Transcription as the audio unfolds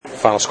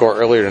final score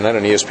earlier tonight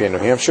on ESPN New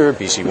Hampshire.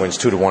 BC wins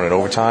 2-1 in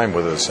overtime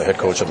with its head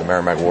coach of the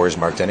Merrimack Warriors,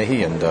 Mark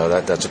Dennehy, and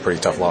that's a pretty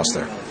tough loss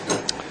there.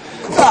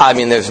 I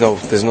mean, there's no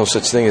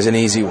such thing as an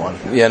easy one,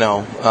 and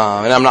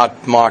I'm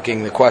not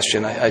mocking the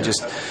question. I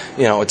just,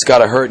 it's got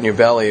to hurt in your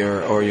belly,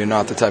 or you're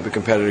not the type of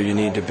competitor you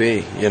need to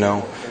be.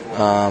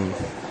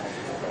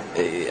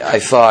 I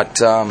thought,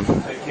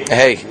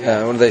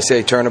 what do they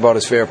say? Turnabout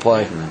is fair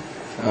play.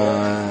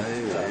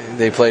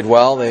 They played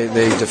well.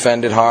 They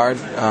defended hard.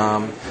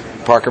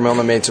 Parker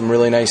Milner made some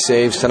really nice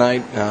saves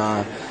tonight.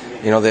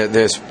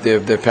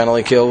 Their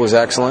penalty kill was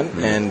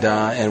excellent,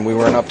 and we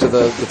weren't up to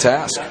the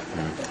task.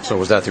 So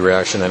was that the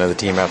reaction then of the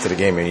team after the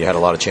game? I mean, you had a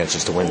lot of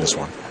chances to win this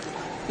one.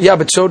 Yeah,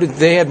 but so did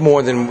they. Had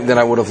more than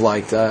I would have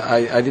liked.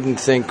 I didn't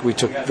think we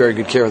took very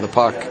good care of the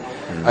puck.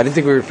 I didn't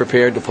think we were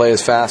prepared to play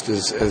as fast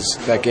as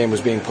that game was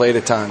being played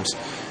at times,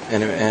 I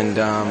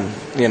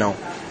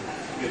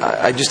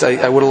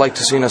would have liked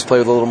to seen us play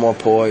with a little more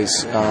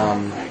poise.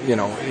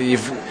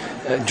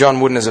 John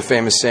Wooden has a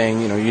famous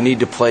saying, you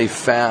need to play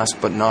fast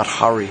but not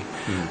hurry.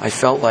 I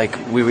felt like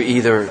we were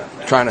either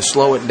trying to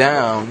slow it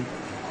down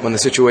when the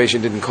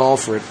situation didn't call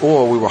for it,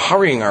 or we were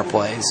hurrying our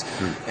plays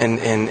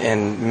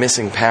and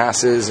missing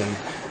passes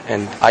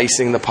and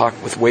icing the puck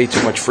with way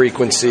too much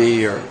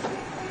frequency, or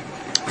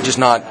just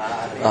not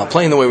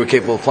playing the way we're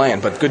capable of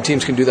playing. But good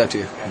teams can do that to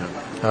you.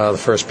 The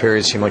first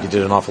period seemed like you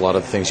did an awful lot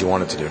of the things you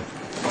wanted to do.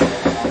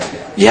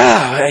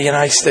 Yeah, I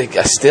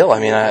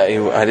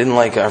didn't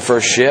like our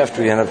first shift.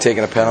 We ended up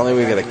taking a penalty.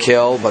 We got a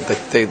kill, but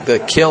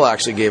the kill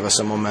actually gave us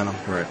some momentum.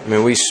 Right. I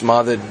mean, we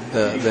smothered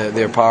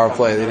their power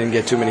play. They didn't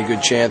get too many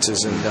good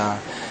chances,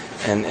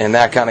 and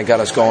that kind of got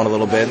us going a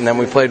little bit. And then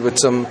we played with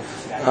some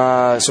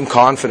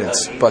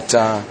confidence, but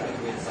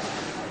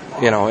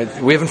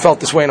we haven't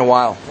felt this way in a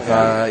while.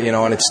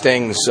 And it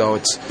stings. So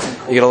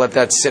you got to let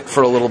that sit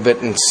for a little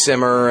bit and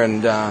simmer,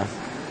 and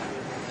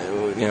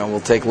we'll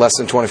take less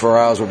than 24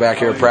 hours. We're back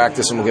here at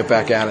practice, and we'll get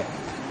back at it.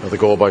 The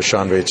goal by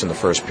Sean Bates in the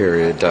first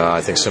period,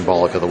 I think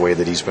symbolic of the way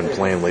that he's been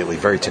playing lately.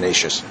 Very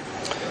tenacious.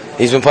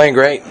 He's been playing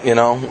great,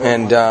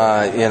 and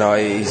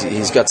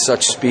he's got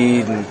such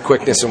speed and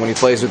quickness, and when he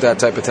plays with that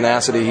type of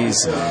tenacity,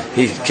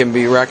 he can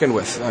be reckoned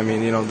with. I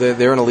mean,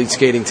 they're an elite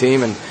skating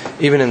team, and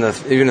even in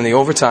the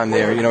overtime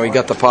there, he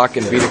got the puck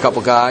and beat a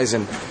couple guys,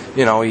 and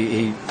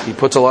he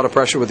puts a lot of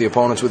pressure with the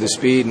opponents with his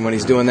speed, and when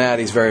he's doing that,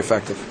 he's very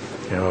effective.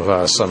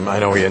 I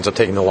know he ends up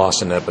taking the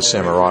loss in net, but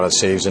Sam Arata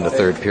saves in the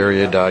third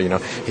period.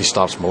 He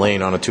stops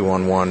Mullane on a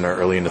 2-on-1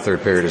 early in the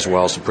third period as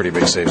well. Some pretty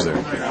big saves there.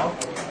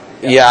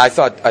 Yeah, I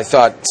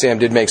thought Sam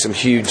did make some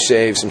huge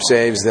saves, some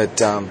saves that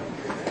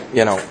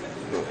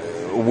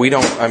we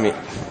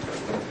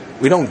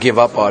don't give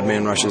up odd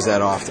man rushes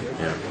that often.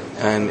 Yeah.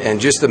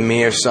 And just the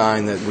mere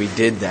sign that we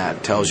did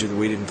that tells you that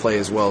we didn't play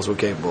as well as we're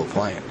capable of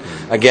playing.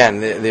 Again,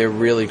 they're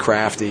really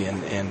crafty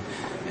and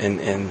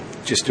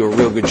just do a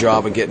real good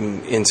job of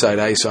getting inside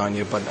ice on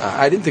you. But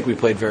I didn't think we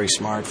played very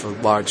smart for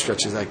large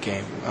stretches of that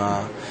game.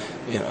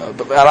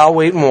 But I'll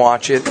wait and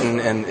watch it.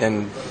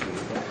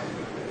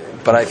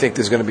 But I think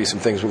there's going to be some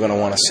things we're going to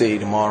want to see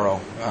tomorrow.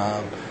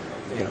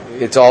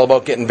 It's all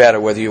about getting better,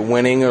 whether you're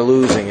winning or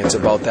losing. It's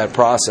about that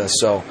process.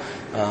 So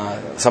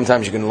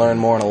sometimes you can learn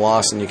more in a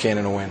loss than you can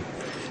in a win.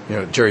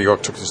 Jerry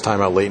York took his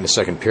time out late in the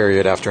second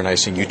period after an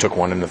icing. You took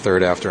one in the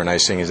third after an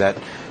icing. Is that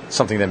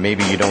something that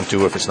maybe you don't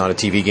do if it's not a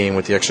TV game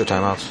with the extra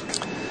timeouts?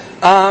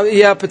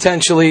 Yeah,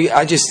 potentially.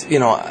 I just,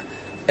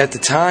 at the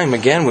time,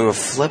 again, we were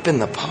flipping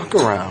the puck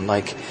around.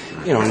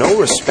 No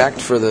respect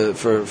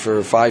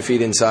for 5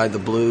 feet inside the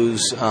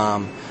Blues.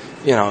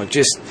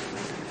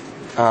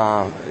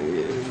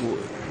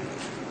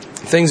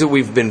 Things that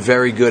we've been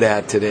very good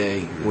at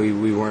today,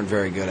 we weren't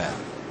very good at.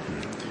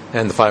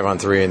 And the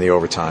 5-on-3 in the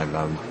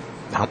overtime.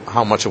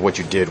 How much of what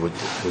you did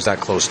was that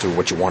close to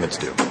what you wanted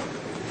to do?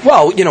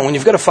 Well, when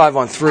you've got a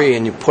 5-on-3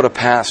 and you put a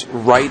pass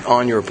right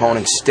on your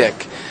opponent's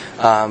stick,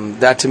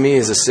 that to me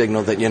is a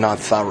signal that you're not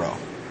thorough.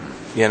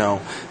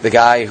 The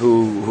guy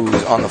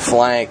who's on the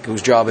flank,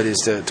 whose job it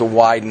is to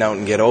widen out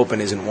and get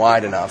open, isn't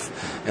wide enough.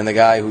 And the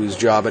guy whose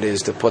job it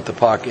is to put the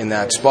puck in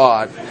that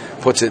spot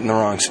puts it in the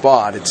wrong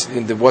spot.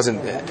 It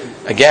wasn't.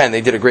 Again,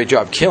 they did a great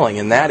job killing.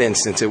 In that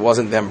instance, it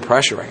wasn't them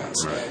pressuring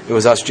us. Right. It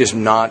was us just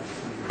not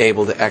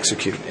able to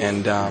execute.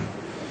 And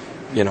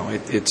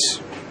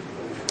it's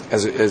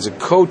as a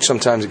coach,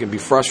 sometimes it can be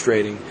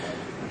frustrating.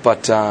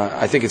 But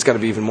I think it's got to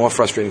be even more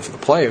frustrating for the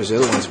players. The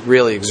other one's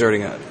really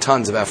exerting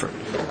tons of effort.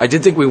 I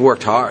did think we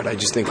worked hard. I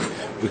just think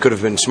we could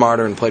have been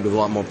smarter and played with a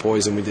lot more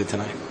poise than we did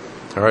tonight.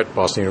 All right,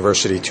 Boston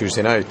University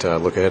Tuesday night.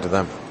 Look ahead to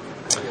them.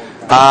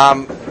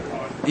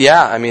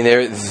 Yeah, I mean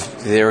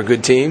they're a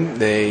good team.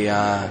 They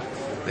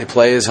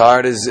play as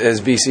hard as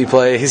BC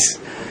plays.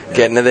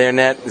 Getting to their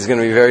net is going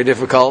to be very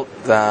difficult.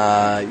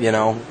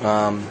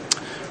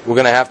 We're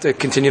going to have to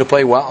continue to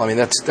play well. I mean,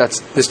 that's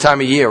this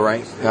time of year,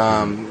 right?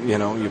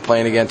 You're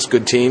playing against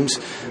good teams.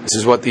 This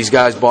is what these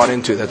guys bought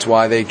into. That's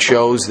why they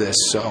chose this.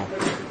 So,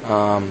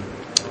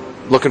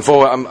 looking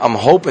forward. I'm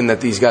hoping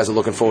that these guys are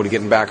looking forward to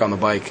getting back on the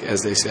bike,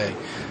 as they say,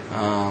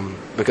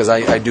 because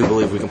I do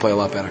believe we can play a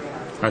lot better.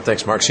 All right,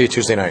 thanks, Mark. See you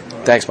Tuesday night.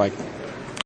 Thanks, Mike.